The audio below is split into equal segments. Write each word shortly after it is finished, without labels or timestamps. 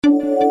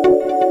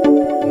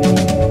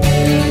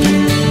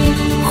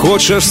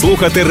Хочеш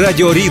слухати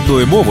радіо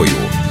рідною мовою?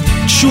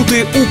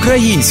 Чути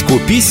українську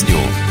пісню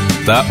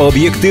та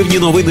об'єктивні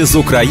новини з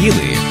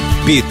України?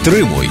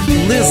 Підтримуй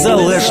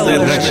Незалежне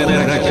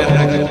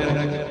Радіо.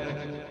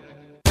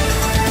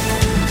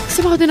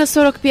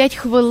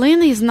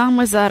 7:45 і з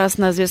нами зараз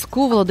на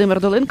зв'язку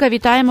Володимир Долинка.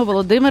 Вітаємо,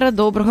 Володимира,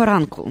 доброго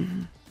ранку.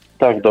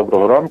 Так,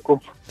 доброго ранку.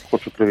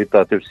 Хочу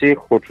привітати всіх.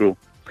 Хочу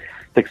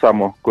так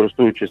само,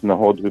 користуючись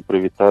нагодою,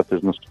 привітати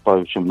з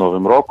наступаючим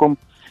Новим роком,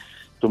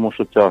 тому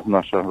що ця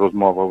наша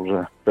розмова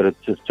вже перед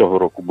цього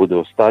року буде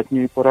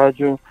останньою по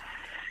радіо.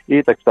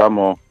 І так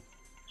само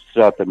з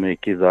святами,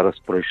 які зараз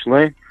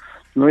пройшли.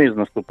 Ну і з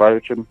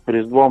наступаючим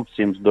Різдвом.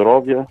 Всім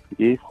здоров'я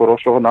і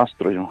хорошого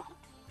настрою.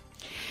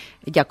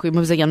 Дякую,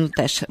 ми взаємно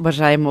теж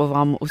бажаємо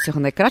вам усього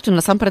найкращого.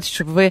 Насамперед,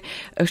 щоб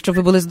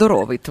ви були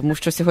здорові, тому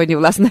що сьогодні,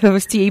 власне,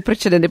 з цієї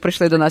причини не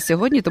прийшли до нас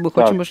сьогодні, тому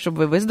хочемо, щоб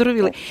ви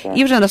виздоровіли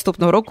і вже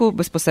наступного року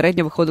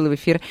безпосередньо виходили в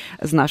ефір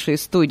з нашої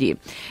студії.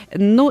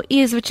 Ну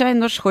і,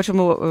 звичайно ж,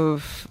 хочемо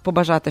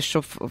побажати,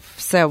 щоб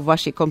все в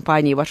вашій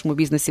компанії, в вашому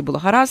бізнесі було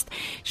гаразд,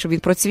 щоб він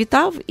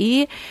процвітав,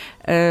 і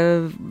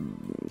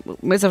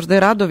ми завжди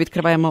радо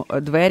відкриваємо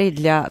двері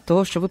для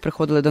того, щоб ви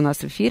приходили до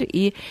нас в ефір.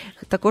 І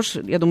також,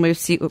 я думаю,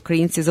 всі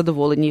українці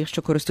задоволені,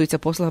 що користуються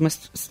послугами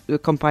з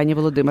компанії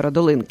Володимира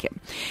Долинки.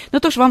 Ну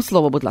тож, вам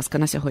слово, будь ласка,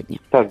 на сьогодні.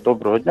 Так,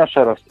 доброго дня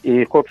ще раз.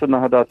 І хочу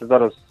нагадати,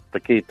 зараз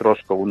такий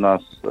трошки у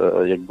нас,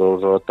 якби,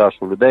 ажіотаж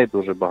у людей,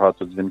 дуже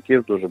багато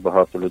дзвінків, дуже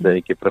багато людей,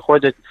 які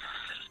приходять.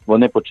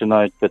 Вони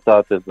починають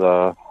питати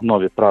за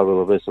нові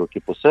правила висилки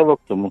посилок,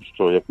 тому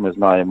що, як ми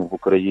знаємо, в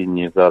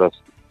Україні зараз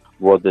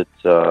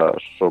вводиться,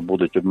 що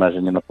будуть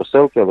обмежені на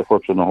посилки, але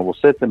хочу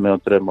наголосити, ми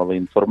отримали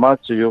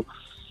інформацію,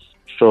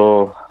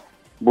 що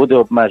буде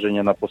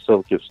обмеження на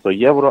посилки в 100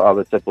 євро,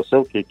 але це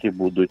посилки, які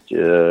будуть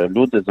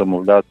люди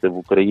замовляти в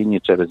Україні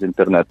через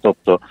інтернет.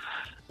 Тобто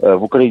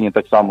в Україні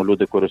так само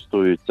люди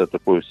користуються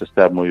такою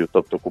системою,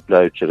 тобто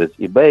купляють через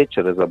eBay,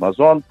 через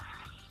Amazon.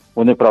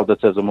 Вони, правда,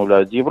 це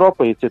замовляють з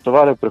Європи, і ці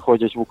товари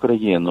приходять в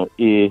Україну.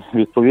 І,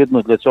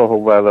 відповідно, для цього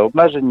ввели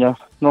обмеження.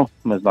 Ну,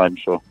 ми знаємо,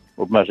 що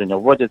обмеження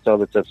вводяться,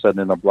 але це все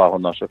не на благо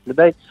наших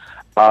людей.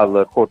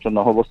 Але хочу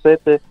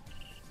наголосити,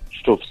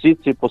 що всі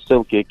ці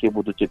посилки, які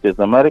будуть йти з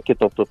Америки,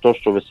 тобто то,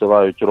 що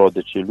висилають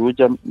родичі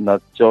людям,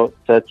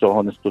 це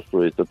цього не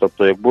стосується.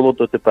 Тобто, як було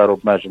дотепер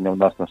обмеження у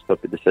нас на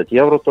 150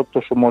 євро,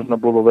 тобто, що можна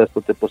було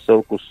вислати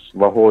посилку з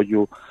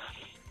вагою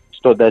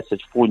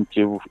 110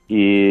 фунтів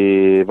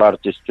і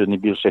вартістю не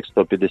більше як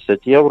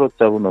 150 євро,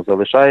 це воно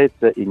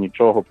залишається і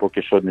нічого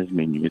поки що не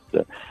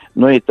змінюється.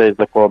 Ну і цей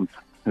закон,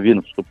 він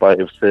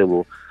вступає в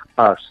силу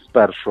аж з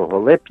 1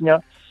 липня,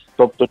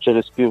 тобто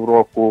через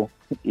півроку.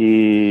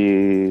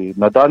 І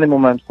на даний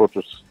момент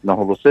хочу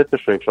наголосити,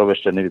 що якщо ви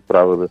ще не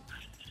відправили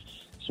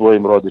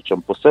своїм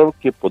родичам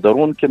посилки,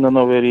 подарунки на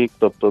Новий рік,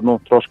 тобто,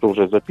 трошки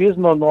вже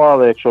запізно,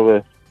 але якщо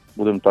ви,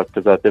 будемо так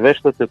казати,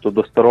 вишлете, то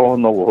до старого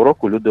Нового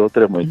року люди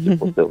отримують ці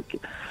посилки.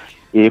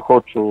 І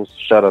хочу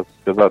ще раз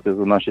сказати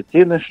за наші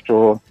ціни,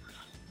 що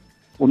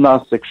у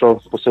нас, якщо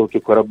посилки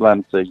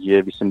кораблем, це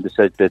є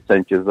 85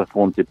 центів за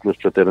фунт і плюс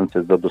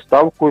 14 за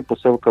доставку, і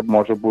посилка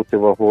може бути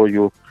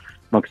вагою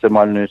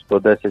максимальною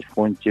 110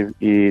 фунтів,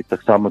 і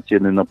так само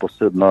ціни на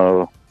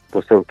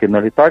посилки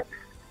на літак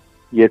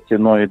є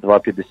ціною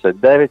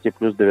 2,59 і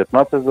плюс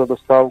 19 за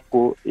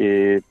доставку,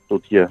 і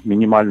тут є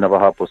мінімальна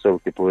вага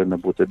посилки повинна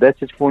бути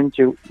 10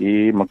 фунтів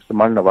і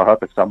максимальна вага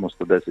так само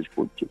 110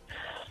 фунтів.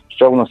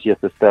 Ще у нас є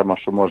система,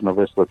 що можна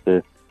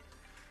вислати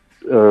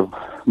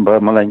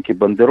маленькі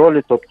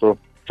бандеролі, тобто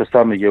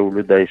часами є у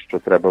людей, що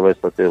треба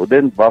вислати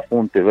 1-2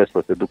 фунти,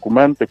 вислати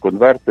документи,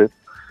 конверти.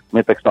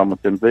 Ми так само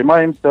цим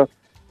займаємося.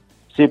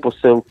 Всі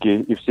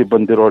посилки і всі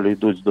бандеролі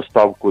йдуть з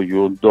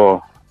доставкою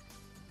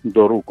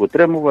до рук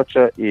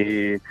отримувача.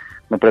 І,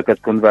 наприклад,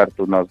 конверт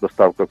у нас,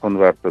 доставка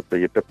конверту, це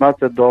є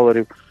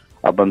 $15,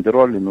 а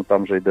бандеролі,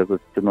 там вже йде за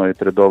ціною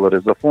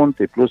 $3 за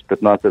фунт і плюс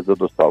 15 за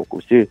доставку.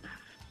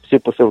 Всі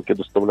посилки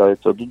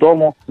доставляються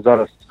додому.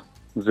 Зараз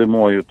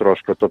зимою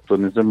трошки, тобто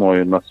не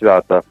зимою, на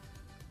свята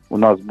у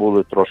нас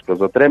були трошки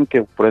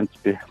затримки. В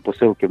принципі,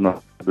 посилки в нас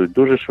йдуть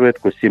дуже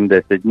швидко,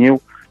 7-10 днів.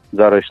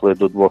 Зараз йшли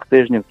до 2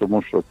 тижнів,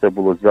 тому що це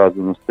було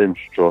зв'язано з тим,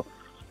 що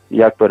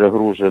як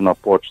перегружена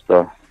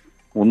почта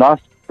у нас,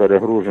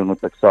 перегружено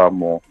так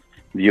само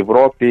в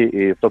Європі,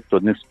 і тобто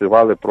не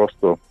встигали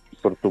просто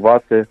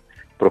сортувати,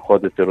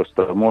 проходити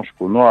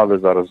розтаможку. Але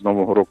зараз з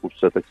Нового року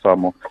все так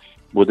само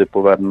буде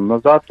повернено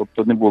назад,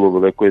 тобто не було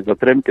великої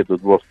затримки до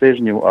 2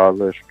 тижнів,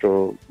 але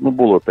що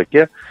було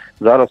таке.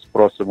 Зараз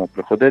просимо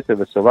приходити,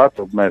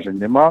 висилати, обмежень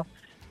нема.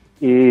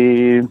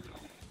 І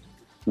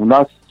у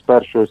нас з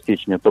 1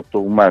 січня, тобто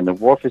у мене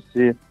в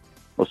офісі,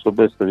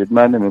 особисто від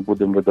мене, ми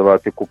будемо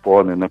видавати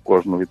купони на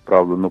кожну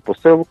відправлену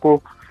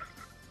посилку.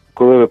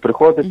 Коли ви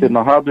приходите,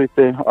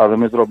 нагадуйте, але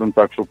ми зробимо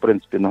так, що в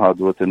принципі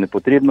нагадувати не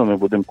потрібно. Ми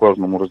будемо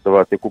кожному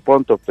роздавати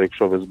купон, тобто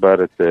якщо ви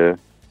зберете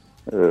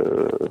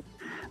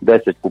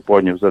 10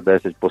 купонів за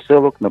 10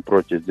 посилок на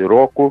протязі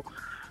року,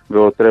 ви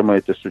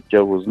отримаєте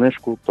суттєву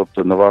знижку,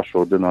 тобто на вашу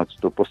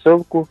 11-ту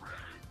посилку.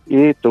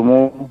 І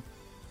тому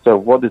це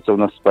в вводиться у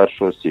нас з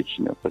 1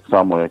 січня. Так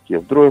само, як і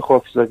в других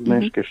офісах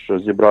знижки, що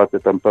зібрати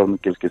там певну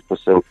кількість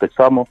посилок. Так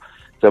само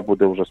це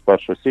буде вже з 1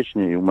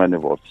 січня і в мене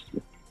в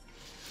офісі.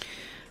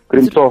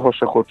 Крім того,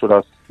 ще хочу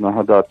раз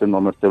нагадати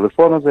номер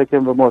телефону, за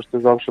яким ви можете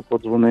завжди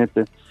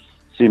подзвонити.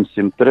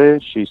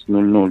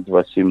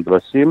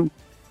 773-600-2727,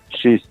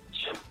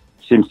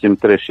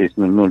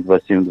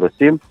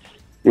 773-600-2727.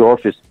 І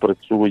офіс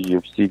працює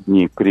всі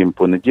дні, крім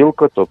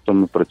понеділка, тобто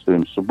ми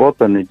працюємо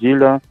субота,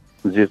 неділя,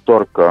 з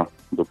вівторка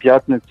до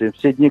п'ятниці,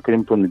 всі дні,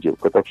 крім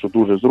понеділка. Так що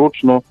дуже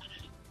зручно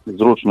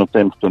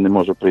тим, хто не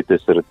може прийти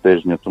серед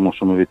тижня, тому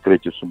що ми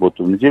відкриті в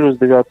суботу, в неділю з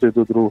 9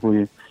 до 2.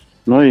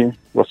 Ну і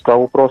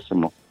ласкаво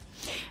просимо.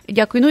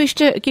 Дякую. Ну і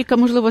ще кілька,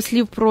 можливо,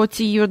 слів про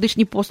ці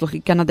юридичні послуги,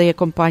 які надає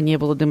компанія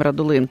Володимира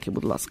Долинки,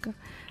 будь ласка.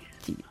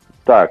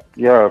 Так,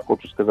 я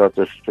хочу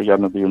сказати, що я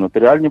надаю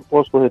нотаріальні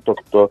послуги,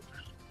 тобто,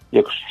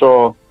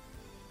 якщо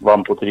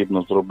вам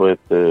потрібно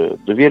зробити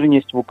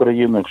довіреність в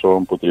Україну, якщо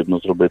вам потрібно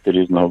зробити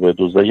різного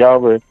виду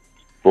заяви,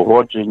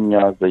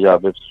 погодження,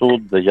 заяви в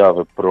суд,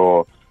 заяви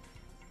про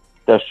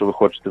те, що ви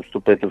хочете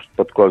вступити в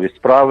спадкові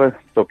справи,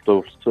 тобто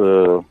в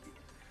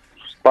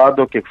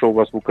спадок, якщо у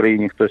вас в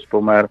Україні хтось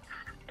помер,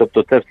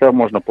 тобто це все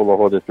можна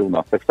полагодити у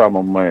нас. Так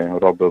само ми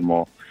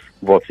робимо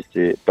в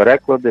офісі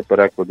переклади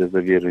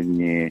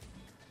завірені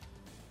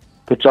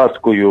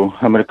печаткою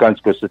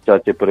Американської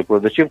асоціації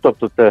перекладачів,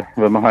 тобто це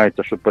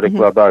вимагається, щоб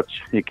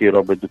перекладач, який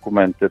робить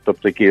документи,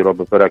 тобто який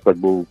робить переклад,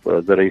 був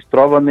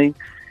зареєстрований,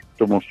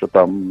 тому що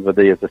там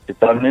видається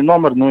спеціальний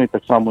номер, ну і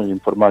так само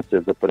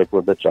інформація за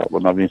перекладача.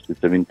 Вона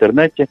міститься в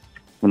інтернеті,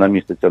 вона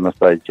міститься на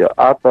сайті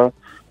АТА,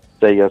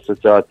 цієї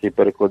асоціації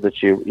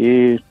перекладачів,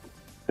 і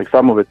так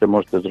само ви це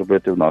можете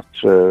зробити в нас.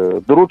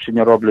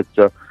 Доручення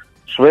робляться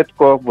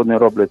швидко, вони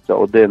робляться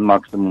 1,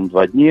 максимум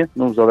 2 дні,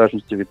 ну, в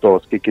залежності від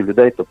того, скільки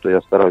людей, тобто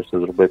я стараюся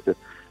зробити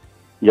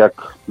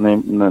як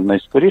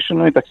найскоріше,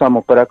 ну і так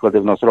само переклади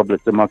в нас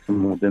робляться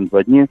максимум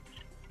 1-2 дні,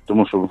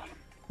 тому що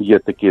є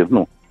такі,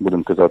 ну,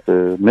 будемо казати,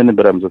 ми не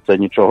беремо за це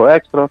нічого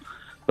екстра,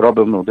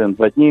 робимо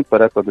 1-2 дні,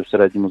 переклади в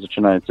середньому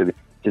починаються від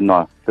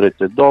ціна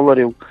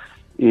 $30,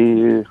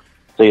 і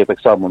це є так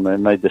само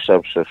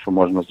найдешевше, що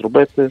можна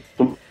зробити,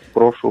 тому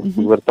прошу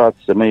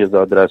звертатися, ми є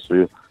за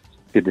адресою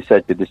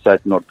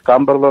 5050 North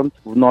Cumberland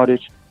в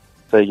Норріч.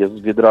 Це є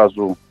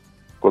відразу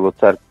коло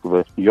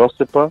церкви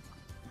Йосипа.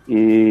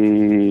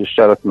 І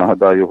ще раз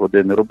нагадаю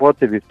години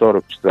роботи.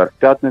 Вівторок, четвер,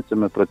 п'ятниця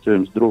ми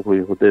працюємо з 2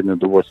 години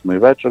до 8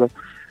 вечора. В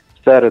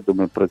середу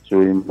ми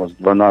працюємо з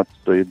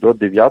 12 до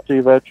 9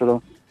 вечора.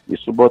 І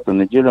субота,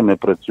 неділя ми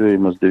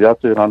працюємо з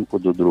 9 ранку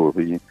до 2.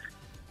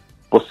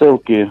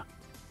 Посилки,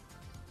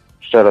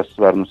 ще раз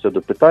звернуся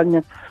до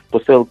питання,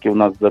 посилки у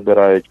нас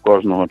забирають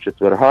кожного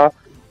четверга.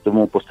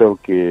 Тому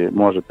посилки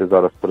можете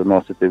зараз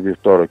приносити в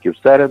вівторок і в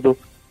середу. В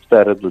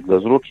середу для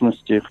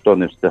зручності, хто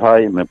не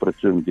встигає, ми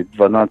працюємо від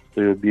 12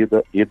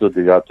 обіду і до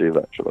 9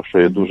 вечора, що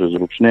є дуже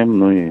зручним,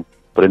 ну і, в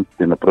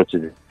принципі, на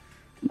протязі.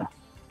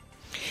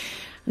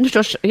 Ну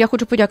що ж, я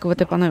хочу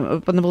подякувати,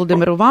 пане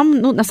Володимиру, вам.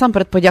 Ну,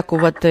 насамперед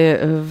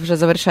подякувати, вже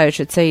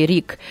завершаючи цей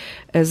рік,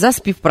 за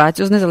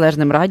співпрацю з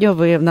Незалежним радіо.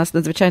 Ви в нас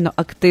надзвичайно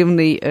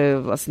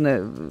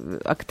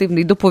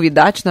активний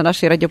доповідач на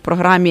нашій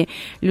радіопрограмі.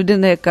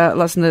 Людина, яка,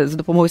 власне, з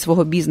допомогою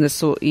свого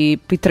бізнесу і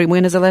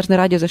підтримує Незалежне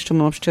радіо, за що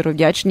ми вам щиро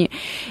вдячні.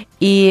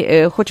 І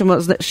хочемо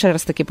ще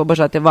раз таки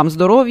побажати вам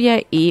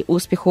здоров'я і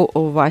успіху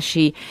у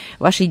вашій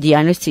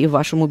діяльності і в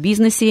вашому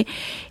бізнесі.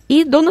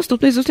 І до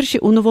наступної зустрічі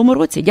у новому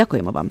році.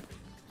 Дякуємо вам.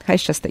 Хай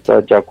щастить.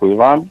 Дякую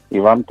вам, і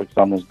вам так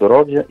само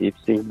здоров'я і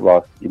всіх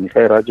благ. І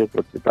нехай радіо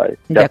процвітає.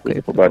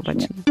 Дякую,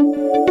 побачення.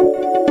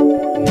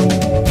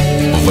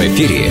 В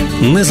ефірі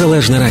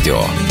Незалежне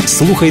радіо.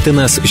 Слухайте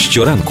нас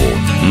щоранку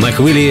на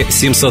хвилі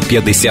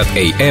 750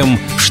 AM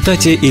в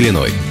штаті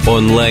Ілліной.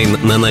 Онлайн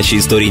на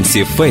нашій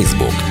сторінці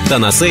Facebook та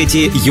на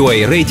сайті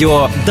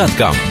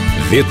uaradio.com.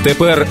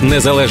 Відтепер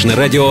Незалежне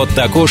радіо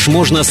також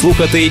можна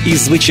слухати із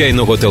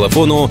звичайного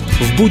телефону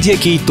в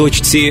будь-якій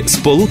точці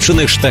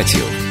Сполучених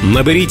Штатів.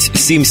 Наберіть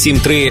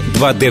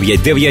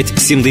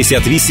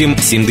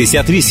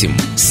 773-299-78-78.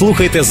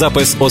 Слухайте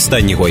запис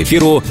останнього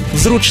ефіру в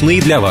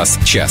зручний для вас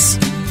час.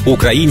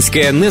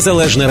 Українське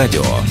Незалежне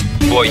радіо.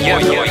 Бо я